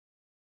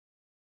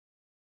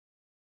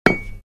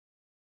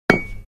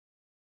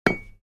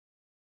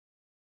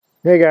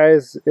Hey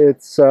guys,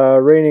 it's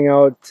raining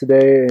out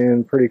today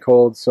and pretty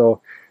cold,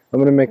 so I'm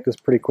going to make this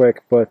pretty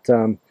quick, but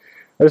I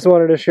just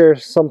wanted to share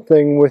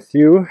something with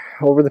you.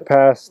 Over the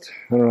past,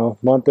 I don't know,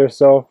 month or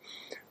so,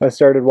 I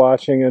started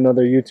watching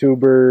another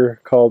YouTuber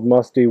called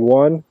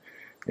Musty1,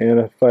 and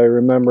if I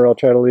remember, I'll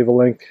try to leave a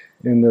link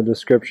in the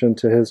description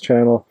to his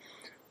channel.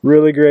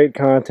 Really great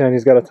content.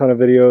 He's got a ton of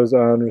videos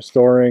on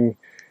restoring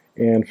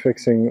and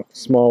fixing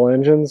small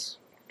engines,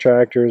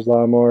 tractors,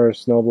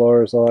 lawnmowers,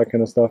 snowblowers, all that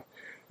kind of stuff.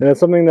 And it's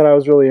something that I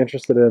was really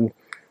interested in.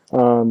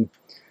 Um,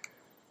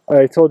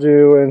 I told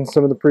you in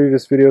some of the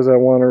previous videos I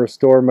want to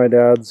restore my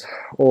dad's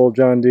old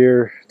John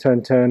Deere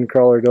 1010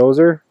 crawler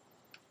dozer,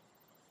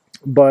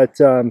 but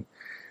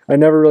I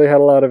never really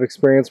had a lot of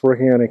experience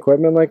working on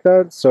equipment like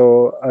that,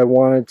 so I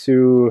wanted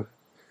to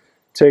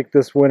take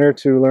this winter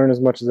to learn as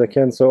much as I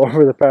can. So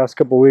over the past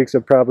couple weeks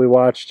I've probably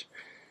watched,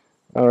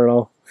 I don't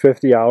know,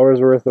 50 hours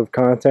worth of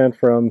content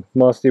from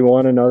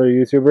Musty1 and other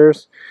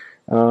YouTubers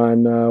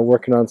on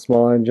working on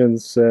small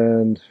engines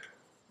and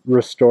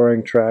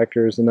restoring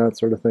tractors and that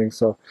sort of thing.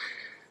 So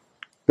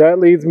that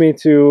leads me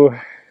to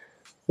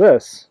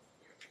this.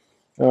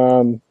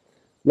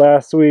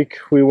 Last week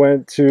we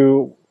went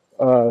to,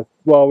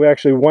 well, we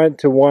actually went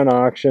to one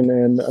auction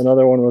and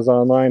another one was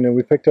online, and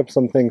we picked up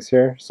some things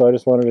here. So I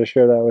just wanted to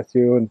share that with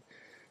you and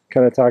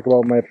kind of talk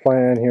about my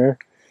plan here.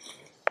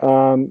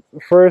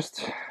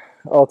 First,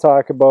 I'll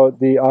talk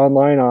about the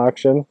online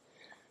auction.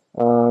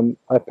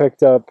 I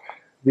picked up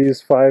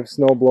these 5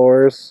 snow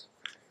blowers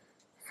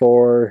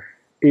for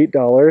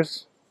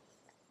 $8.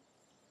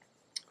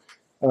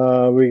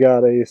 We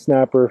got a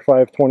Snapper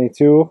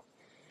 522,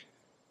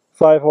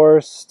 5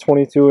 horse,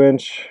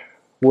 22-inch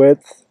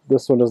width.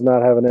 This one does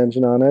not have an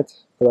engine on it,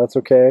 but that's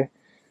okay.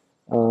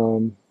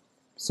 Some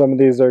of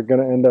these are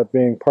going to end up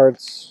being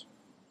parts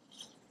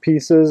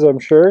pieces, I'm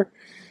sure.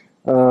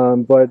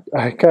 But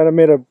I kind of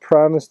made a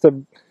promise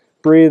to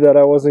Bree that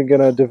I wasn't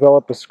going to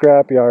develop a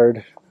scrap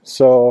yard,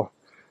 so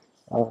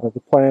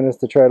the plan is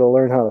to try to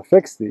learn how to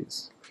fix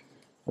these.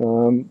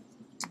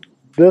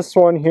 This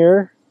one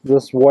here,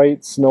 this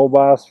white Snow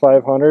Boss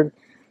 500,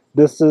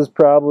 this is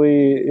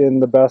probably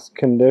in the best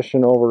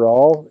condition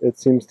overall. It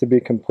seems to be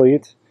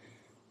complete,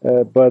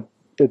 but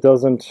it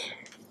doesn't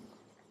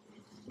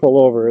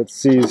pull over. It's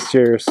seized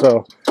here,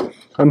 so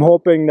I'm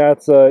hoping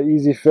that's an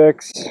easy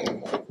fix.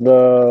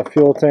 The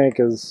fuel tank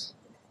is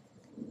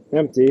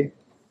empty.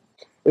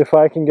 If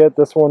I can get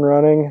this one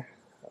running,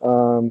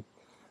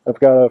 I've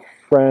got a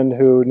friend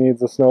who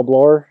needs a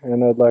snowblower,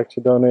 and I'd like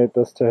to donate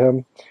this to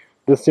him.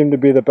 This seemed to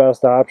be the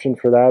best option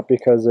for that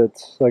because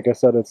it's, like I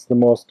said, it's the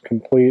most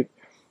complete,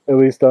 at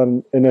least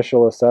on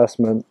initial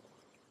assessment.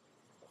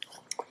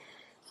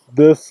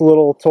 This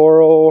little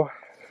Toro,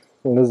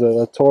 what is it,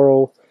 a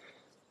Toro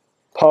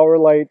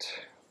Powerlight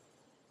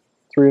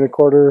 3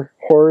 1/4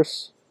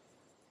 horse.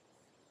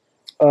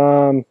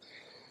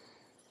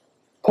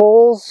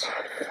 Pulls,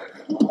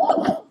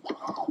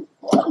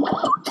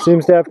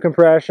 seems to have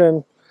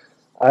compression.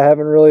 I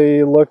haven't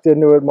really looked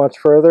into it much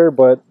further,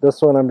 but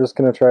this one I'm just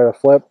going to try to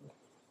flip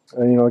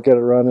and get it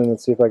running and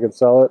see if I can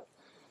sell it.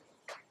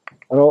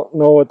 I don't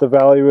know what the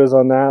value is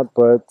on that,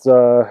 but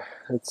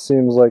it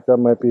seems like that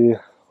might be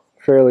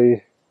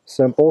fairly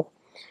simple.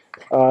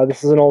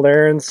 This is an old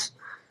Aaron's.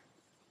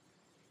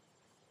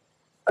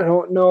 I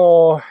don't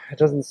know, it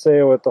doesn't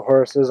say what the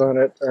horse is on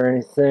it or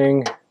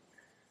anything,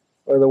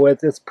 or the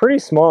width. It's pretty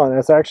small and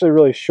it's actually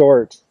really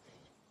short.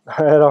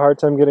 I had a hard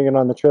time getting it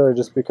on the trailer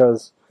just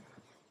because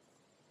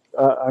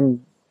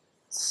I'm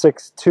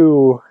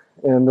 6'2",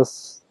 and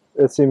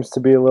it seems to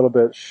be a little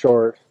bit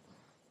short.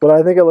 But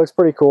I think it looks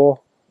pretty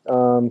cool.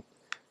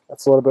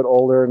 It's a little bit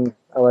older and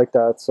I like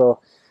that. So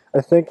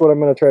I think what I'm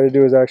going to try to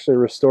do is actually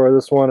restore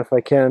this one if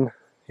I can,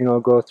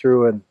 go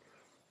through and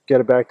get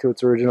it back to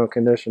its original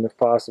condition if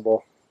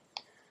possible.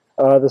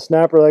 The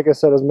Snapper, like I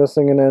said, is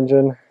missing an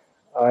engine.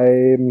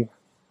 I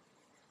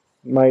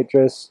might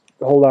just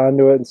hold on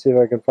to it and see if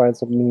I can find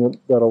something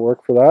that'll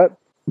work for that.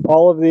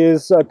 All of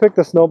these, I picked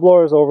the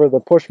snowblowers over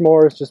the push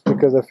mowers just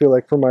because I feel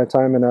like for my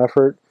time and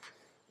effort,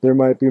 there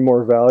might be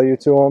more value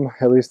to them,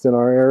 at least in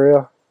our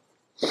area.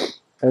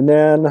 And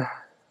then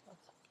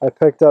I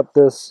picked up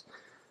this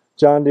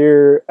John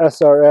Deere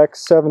SRX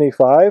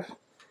 75.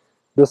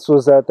 This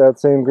was at that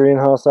same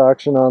greenhouse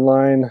auction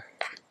online.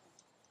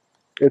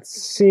 It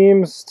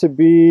seems to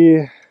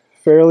be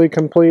fairly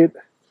complete.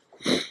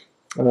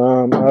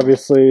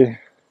 Obviously,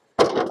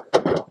 I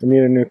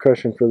need a new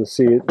cushion for the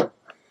seat.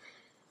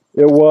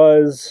 It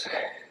was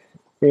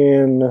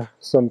in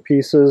some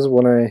pieces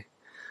when I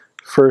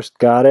first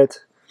got it.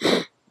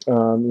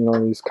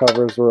 These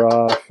covers were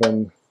off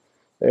and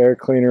the air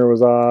cleaner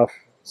was off.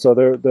 So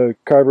the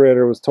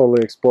carburetor was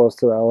totally exposed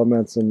to the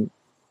elements, and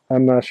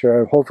I'm not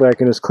sure. Hopefully I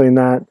can just clean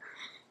that.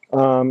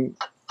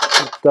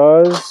 It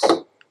does.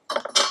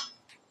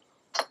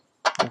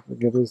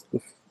 Forget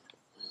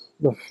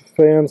the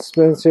fan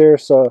spins here,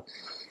 so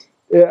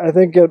I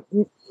think it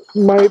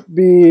might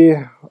be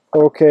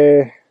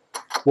okay.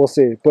 We'll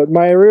see. But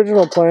my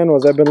original plan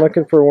was I've been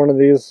looking for one of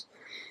these,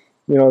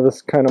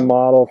 this kind of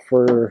model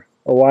for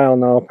a while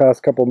now,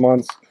 past couple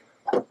months.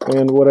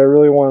 And what I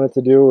really wanted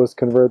to do was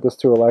convert this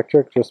to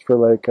electric, just for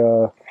like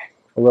a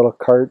little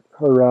cart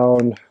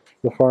around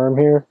the farm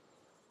here.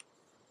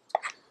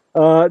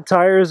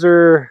 Tires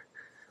are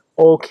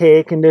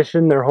okay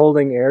condition. They're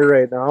holding air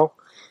right now.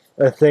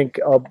 I think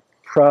I'll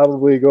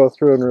probably go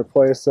through and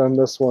replace them.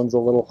 This one's a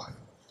little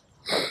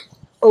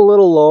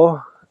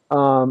low.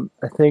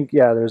 I think,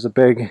 yeah, there's a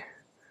big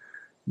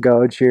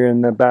gouge here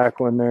in the back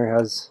one. There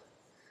has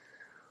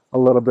a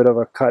little bit of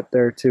a cut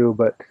there too,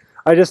 but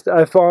I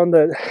found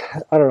that,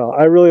 I don't know,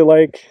 I really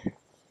like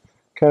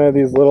kind of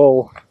these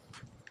little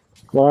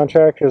lawn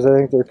tractors. I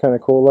think they're kind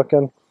of cool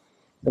looking,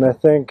 and I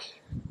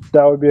think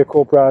that would be a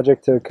cool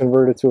project to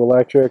convert it to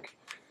electric.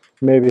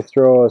 Maybe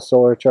throw a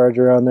solar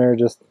charger on there,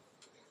 just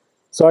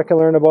so I can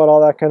learn about all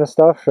that kind of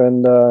stuff,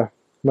 and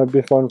might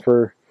be fun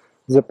for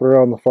zipping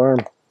around the farm.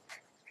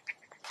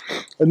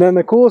 And then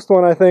the coolest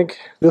one, I think,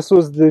 this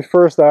was the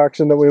first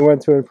auction that we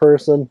went to in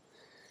person.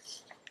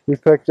 We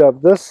picked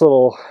up this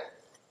little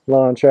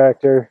lawn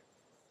tractor.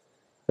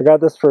 I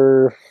got this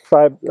for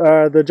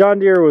the John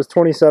Deere was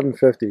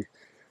 $27.50,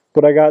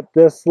 but I got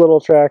this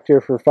little tractor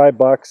for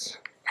 $5.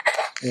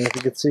 And if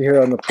you can see here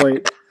on the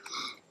plate,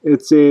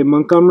 it's a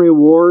Montgomery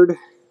Ward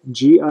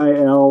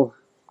GIL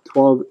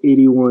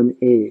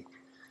 1281A,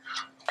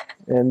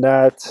 and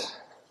that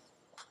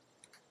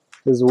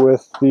is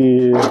with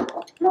the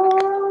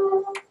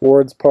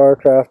Ward's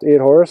Powercraft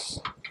 8-horse.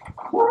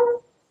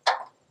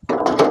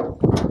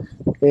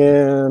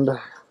 And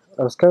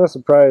I was kind of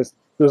surprised.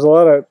 There's a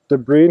lot of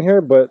debris in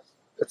here, but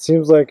it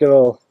seems like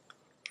it'll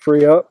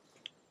free up,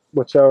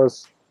 which I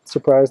was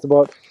surprised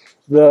about.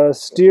 The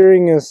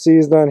steering is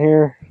seized on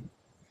here.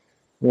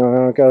 No, I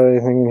don't got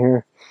anything in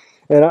here.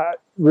 And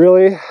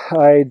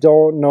I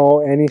don't know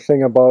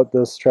anything about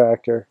this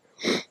tractor.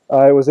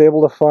 I was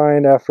able to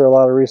find, after a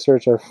lot of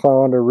research, I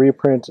found a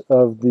reprint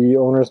of the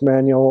owner's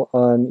manual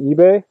on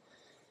eBay.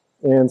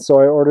 And so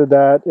I ordered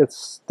that. It's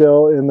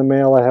still in the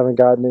mail. I haven't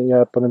gotten it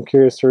yet, but I'm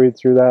curious to read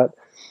through that.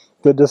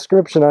 The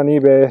description on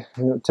eBay,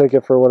 take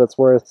it for what it's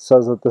worth,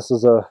 says that this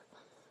is a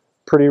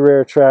pretty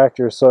rare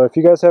tractor. So if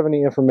you guys have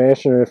any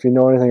information, or if you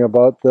know anything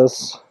about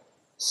this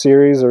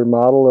series or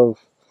model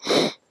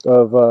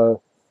of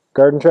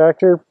garden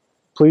tractor,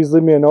 please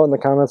leave me a note in the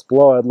comments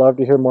below. I'd love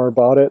to hear more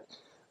about it.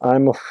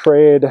 I'm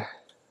afraid,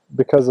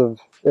 because of,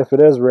 if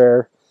it is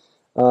rare,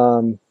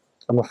 I'm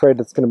afraid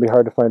it's going to be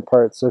hard to find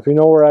parts. So if you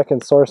know where I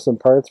can source some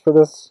parts for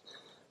this,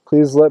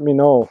 please let me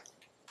know.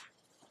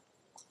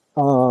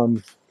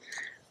 On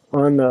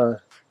the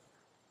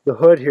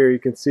hood here, you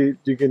can see,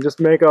 you can just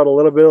make out a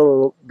little bit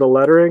of the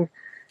lettering,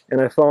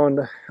 and I found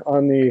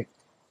on the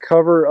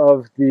cover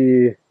of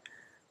the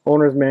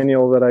owner's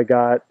manual that I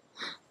got,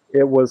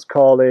 it was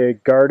called a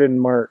garden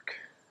mark.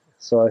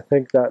 So I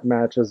think that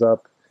matches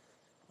up.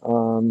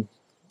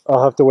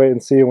 I'll have to wait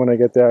and see when I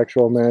get the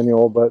actual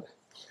manual, but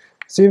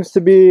seems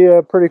to be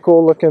a pretty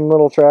cool looking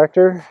little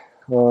tractor.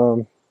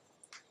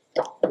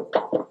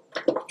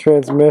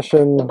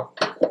 Transmission,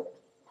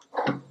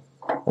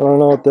 I don't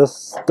know what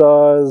this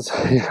does.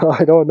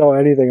 I don't know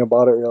anything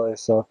about it really,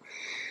 so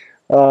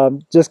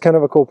just kind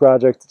of a cool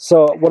project.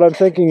 So what I'm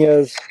thinking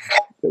is,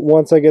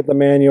 once I get the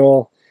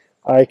manual,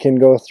 I can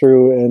go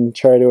through and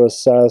try to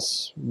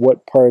assess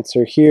what parts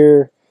are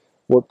here,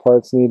 what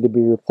parts need to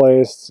be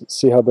replaced,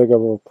 see how big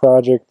of a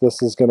project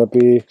this is going to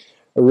be.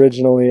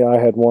 Originally, I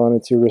had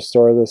wanted to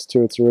restore this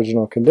to its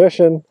original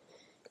condition,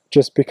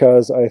 just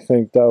because I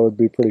think that would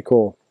be pretty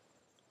cool.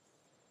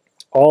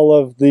 All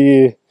of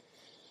the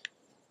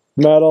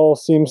metal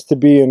seems to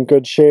be in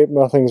good shape.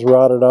 Nothing's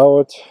rotted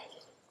out.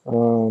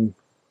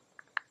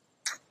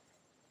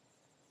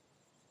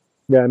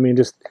 Yeah, I mean,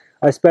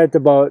 I spent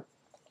about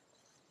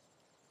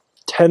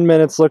 10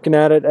 minutes looking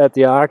at it at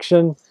the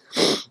auction,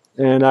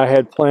 and I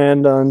had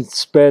planned on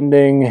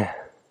spending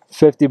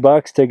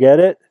 $50 to get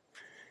it,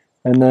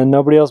 and then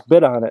nobody else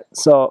bid on it.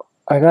 So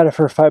I got it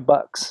for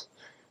 $5,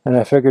 and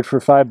I figured for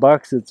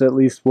 $5 it's at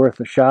least worth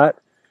a shot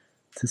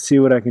to see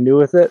what I can do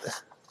with it.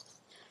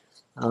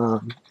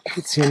 You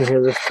can see in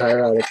here this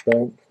tire out its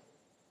bank,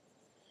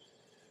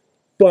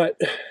 but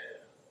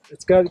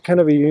it's got kind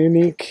of a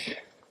unique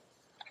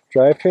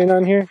drivetrain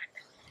on here.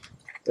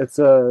 It's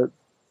a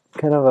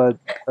kind of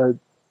a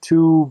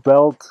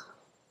two-belt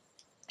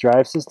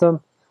drive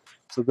system.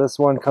 So this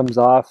one comes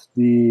off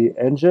the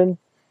engine,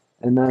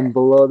 and then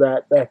below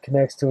that, that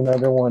connects to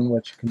another one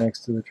which connects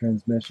to the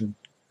transmission.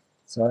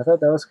 So I thought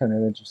that was kind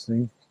of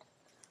interesting.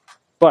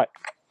 But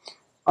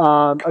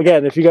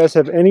again, if you guys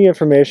have any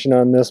information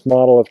on this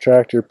model of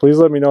tractor, please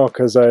let me know,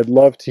 because I'd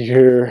love to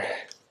hear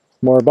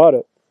more about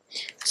it.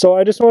 So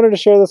I just wanted to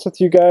share this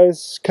with you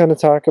guys, kind of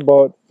talk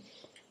about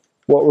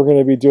what we're going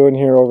to be doing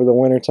here over the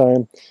winter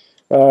time.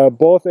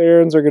 Both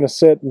errands are going to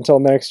sit until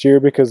next year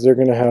because they're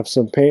going to have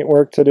some paint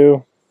work to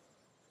do,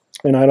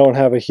 and I don't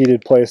have a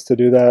heated place to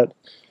do that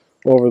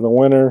over the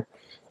winter.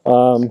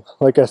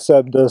 Like I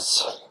said,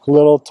 this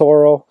little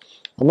Toro,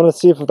 I'm going to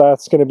see if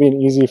that's going to be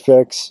an easy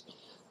fix.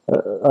 I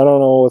don't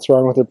know what's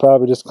wrong with it.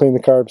 Probably just clean the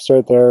carbs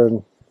right there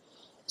and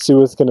see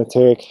what it's going to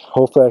take.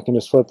 Hopefully I can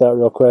just flip that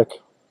real quick.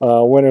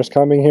 winter's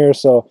coming here,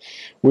 so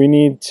we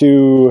need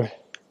to,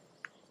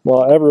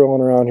 well,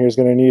 everyone around here is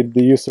going to need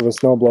the use of a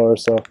snowblower,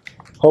 so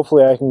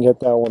hopefully I can get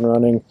that one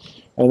running.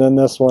 And then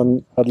this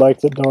one, I'd like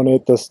to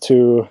donate this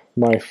to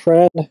my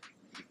friend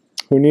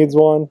who needs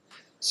one,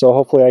 so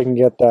hopefully I can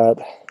get that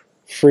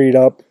freed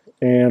up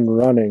and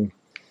running.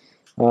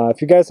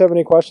 If you guys have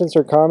any questions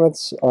or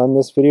comments on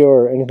this video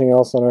or anything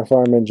else on our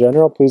farm in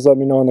general, please let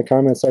me know in the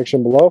comment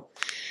section below.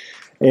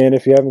 And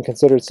if you haven't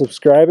considered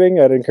subscribing,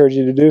 I'd encourage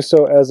you to do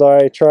so as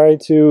I try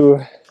to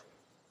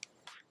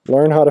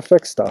learn how to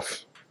fix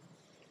stuff.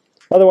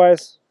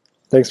 Otherwise,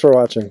 thanks for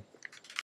watching.